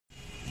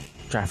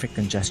Traffic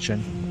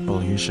congestion,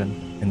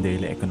 pollution, and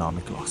daily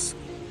economic loss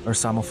are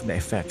some of the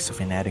effects of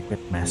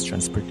inadequate mass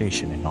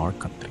transportation in our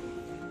country.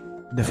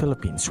 The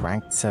Philippines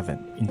ranked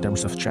 7th in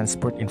terms of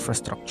transport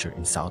infrastructure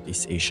in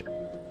Southeast Asia,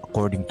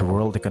 according to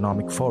World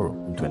Economic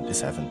Forum in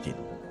 2017.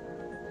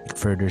 It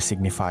further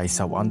signifies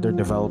how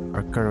underdeveloped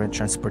our current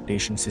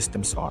transportation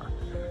systems are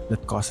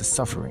that causes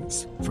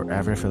sufferings for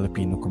every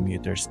Filipino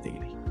commuters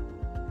daily.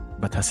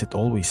 But has it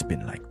always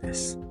been like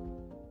this?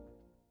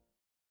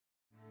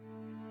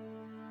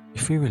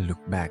 If we will look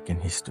back in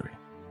history,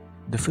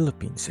 the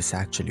Philippines is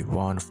actually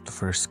one of the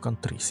first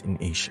countries in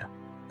Asia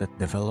that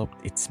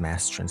developed its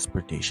mass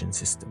transportation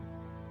system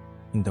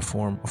in the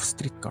form of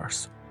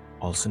streetcars,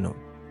 also known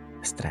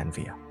as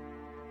Tranvia.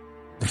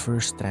 The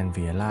first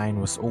Tranvia line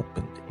was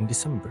opened in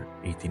December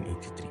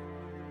 1883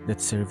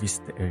 that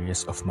serviced the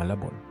areas of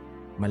Malabon,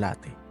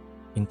 Malate,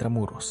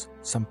 Intramuros,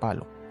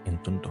 Sampaloc,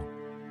 and Tondo,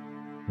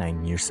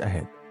 9 years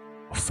ahead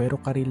of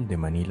Ferrocarril de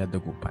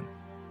Manila-Dagupan,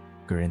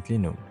 currently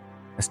known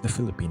as the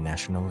Philippine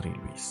National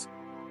Railways.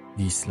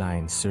 These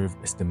lines served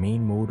as the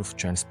main mode of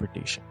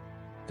transportation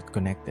that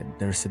connected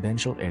the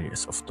residential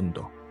areas of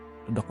Tondo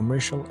to the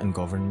commercial and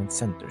government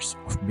centers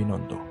of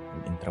Binondo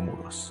and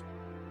Intramuros.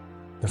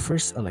 The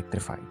first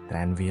electrified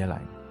Tranvia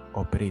line,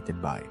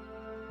 operated by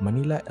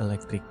Manila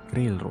Electric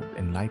Railroad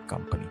and Light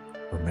Company,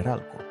 or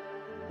Meralco,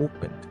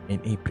 opened in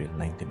April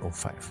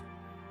 1905.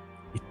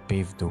 It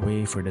paved the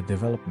way for the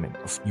development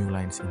of new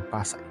lines in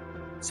Pasay,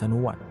 San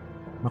Juan,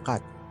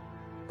 Makati,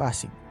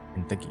 Pasig,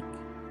 and Taguig.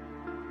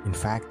 In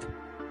fact,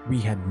 we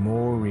had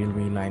more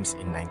railway lines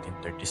in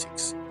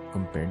 1936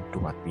 compared to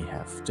what we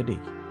have today.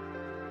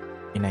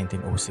 In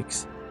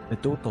 1906, the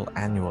total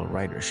annual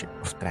ridership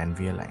of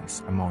Tranvia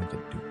lines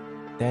amounted to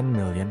 10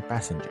 million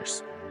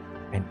passengers,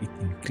 and it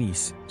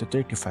increased to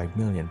 35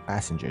 million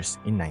passengers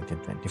in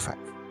 1925,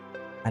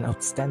 an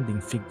outstanding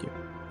figure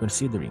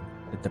considering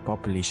that the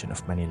population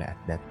of Manila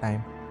at that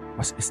time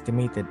was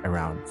estimated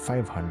around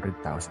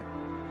 500,000.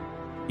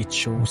 It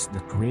shows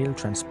that rail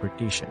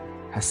transportation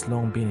has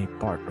long been a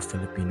part of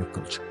Filipino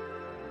culture,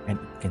 and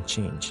it can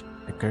change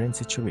the current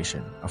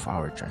situation of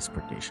our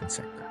transportation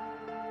sector.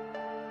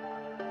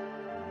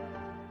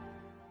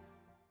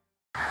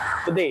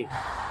 Today,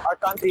 our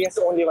country has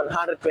only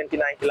 129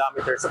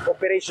 kilometers of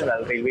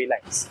operational railway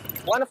lines,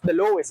 one of the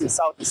lowest in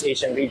Southeast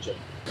Asian region,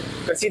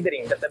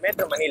 considering that the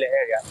Metro Manila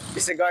area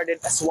is regarded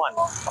as one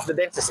of the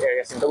densest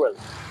areas in the world.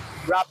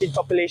 Rapid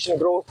population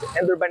growth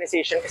and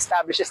urbanization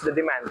establishes the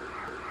demand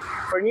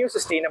for new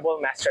sustainable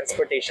mass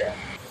transportation.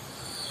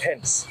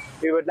 Hence,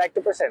 we would like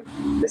to present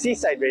the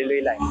Seaside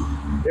Railway Line,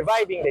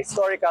 reviving the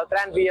historical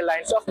Tranvia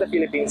lines of the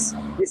Philippines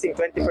using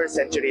 21st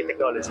century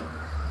technology.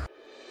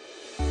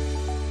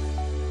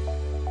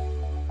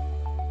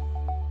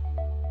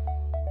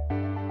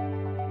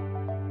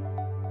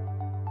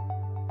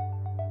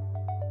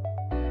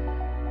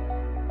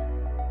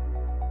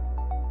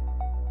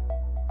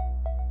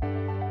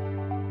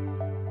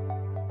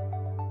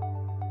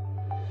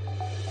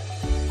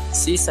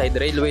 Seaside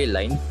Railway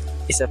Line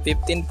is a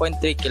 15.3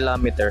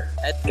 km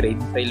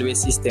at-grade railway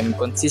system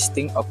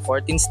consisting of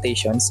 14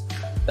 stations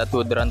that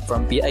would run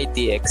from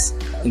PITX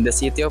in the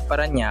city of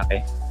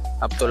Parañaque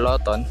up to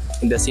Lawton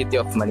in the city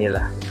of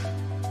Manila.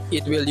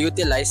 It will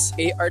utilize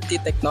ART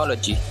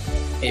technology,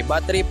 a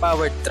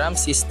battery-powered tram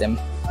system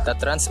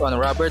that runs on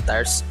rubber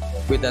tires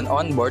with an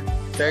onboard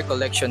fare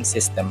collection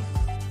system.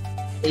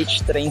 Each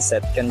train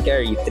set can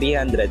carry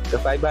 300 to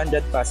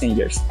 500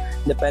 passengers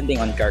depending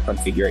on car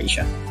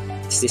configuration.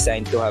 It's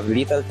designed to have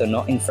little to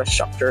no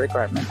infrastructure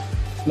requirement,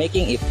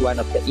 making it one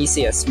of the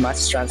easiest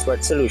mass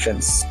transport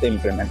solutions to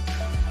implement.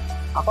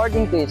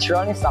 According to its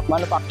rolling stock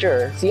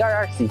manufacturer,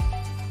 CRRC,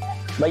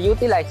 by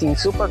utilizing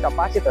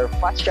supercapacitor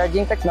fast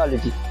charging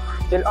technology,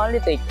 it will only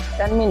take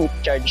 10-minute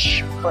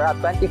charge for a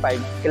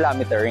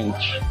 25-kilometer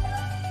range.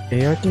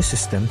 ART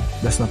system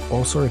does not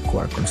also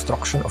require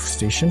construction of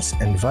stations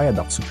and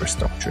viaduct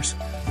superstructures,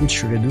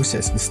 which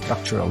reduces the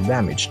structural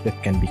damage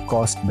that can be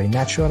caused by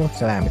natural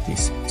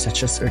calamities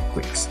such as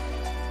earthquakes.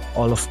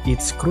 All of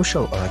its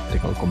crucial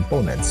electrical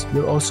components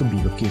will also be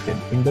located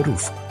in the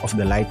roof of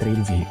the light rail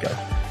vehicle,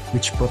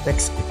 which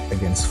protects it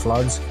against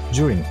floods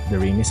during the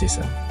rainy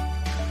season.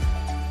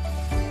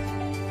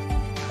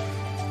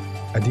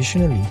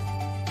 Additionally,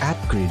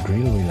 at-grade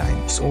railway line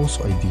is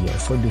also ideal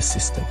for this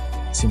system,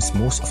 since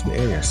most of the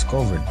areas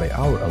covered by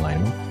our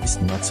alignment is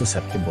not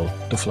susceptible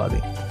to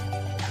flooding.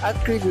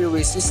 At-grade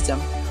railway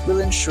system will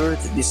ensure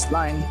that this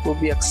line will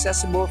be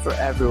accessible for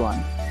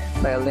everyone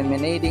by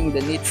eliminating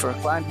the need for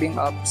climbing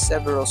up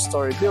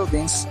several-story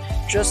buildings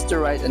just to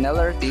ride an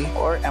LRT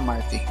or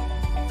MRT.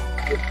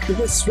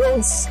 Because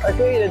roads are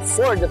created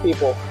for the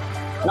people,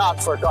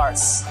 not for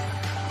cars.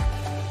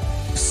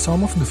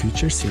 Some of the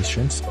future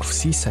stations of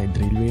Seaside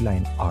Railway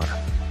Line are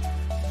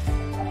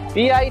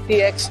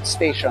PITX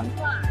Station,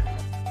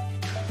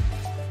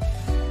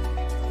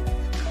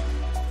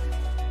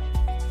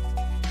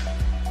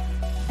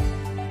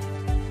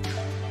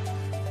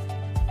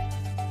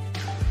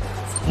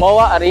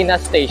 MOA Arena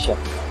Station,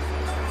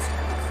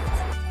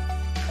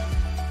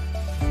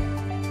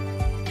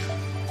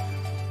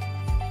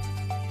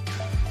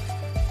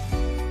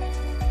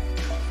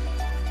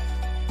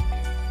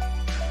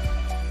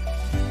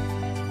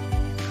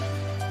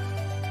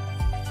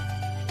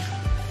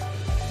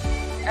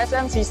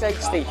 SM Seaside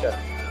Station.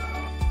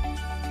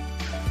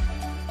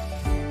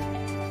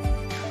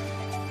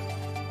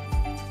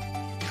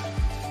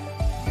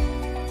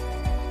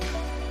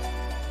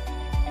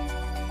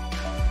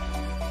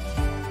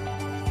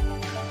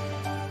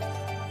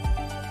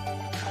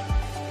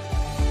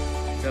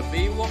 The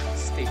Baywalk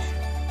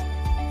Station.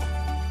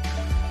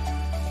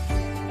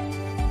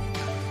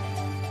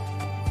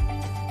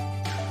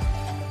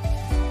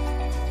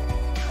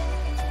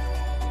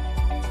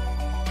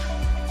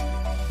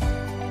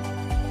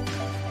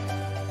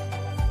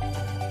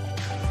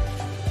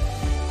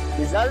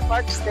 Rizal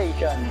Park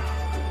Station.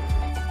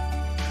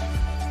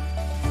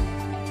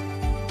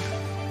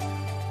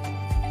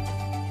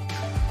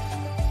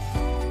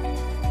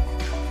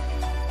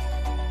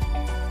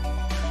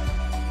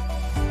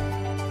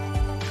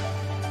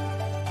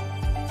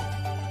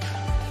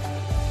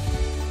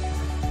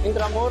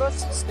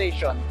 Intramuros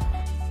Station.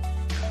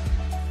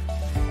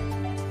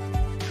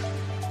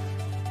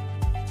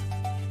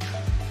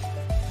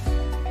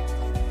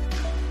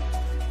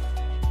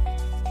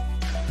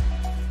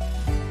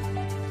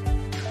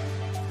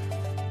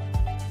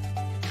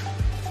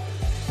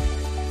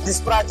 This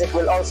project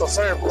will also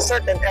serve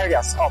certain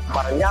areas of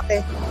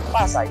Parañaque,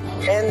 Pasay,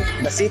 and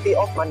the City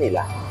of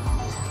Manila.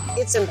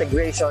 Its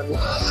integration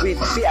with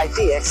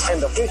PITX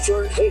and the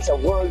future Asia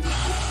World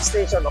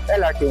Station of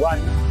LRT1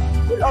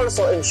 will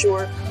also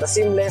ensure the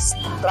seamless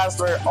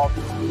transfer of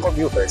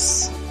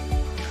commuters.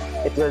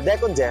 It will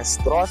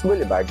decongest Rojas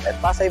Boulevard and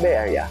Pasay Bay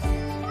area,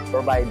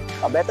 provide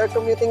a better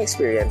commuting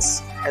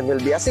experience, and will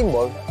be a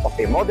symbol of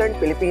a modern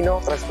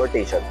Filipino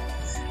transportation.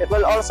 It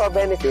will also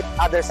benefit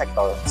other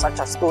sectors such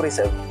as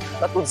tourism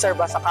that would serve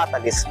as a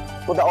catalyst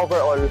to the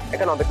overall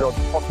economic growth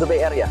of the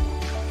Bay Area.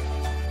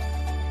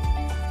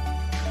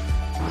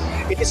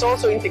 It is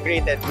also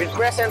integrated with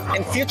present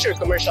and future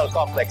commercial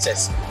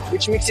complexes,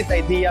 which makes it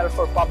ideal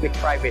for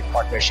public-private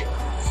partnership.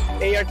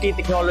 ART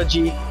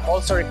technology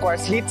also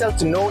requires little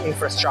to no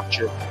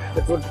infrastructure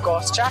that would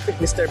cause traffic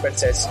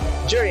disturbances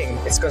during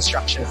its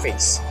construction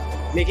phase,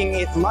 making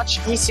it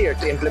much easier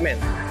to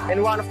implement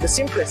and one of the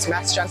simplest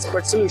mass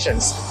transport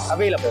solutions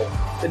available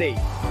today.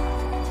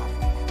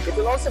 It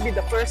will also be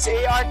the first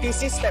ART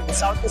system in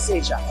Southeast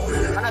Asia,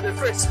 another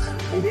first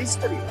in the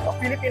history of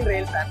Philippine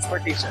rail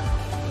transportation.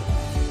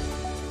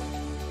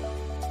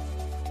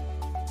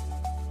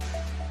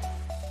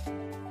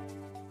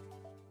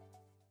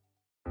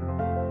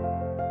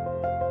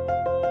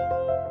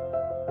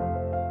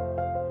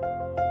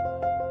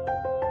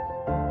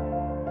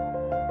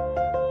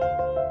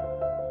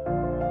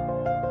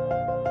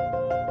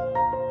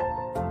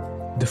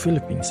 The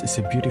Philippines is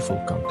a beautiful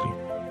country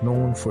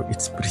known for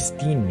its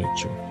pristine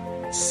nature,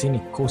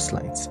 scenic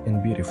coastlines,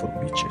 and beautiful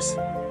beaches.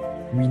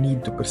 We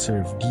need to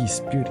preserve this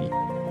beauty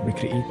by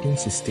creating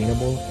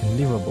sustainable and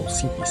livable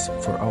cities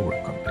for our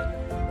country.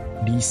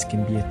 These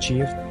can be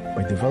achieved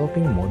by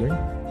developing modern,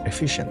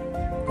 efficient,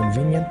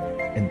 convenient,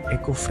 and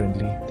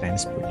eco-friendly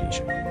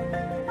transportation.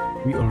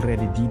 We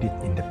already did it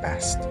in the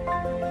past.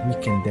 We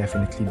can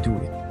definitely do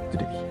it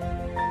today.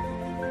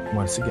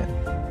 Once again,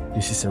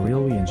 this is a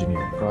railway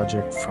engineering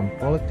project from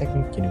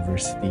Polytechnic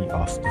University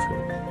of the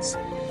Philippines.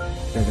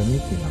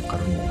 Gagamitin ang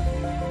karunungan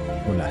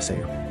mula sa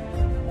iyo.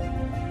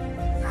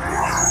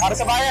 Para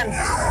sa bayan!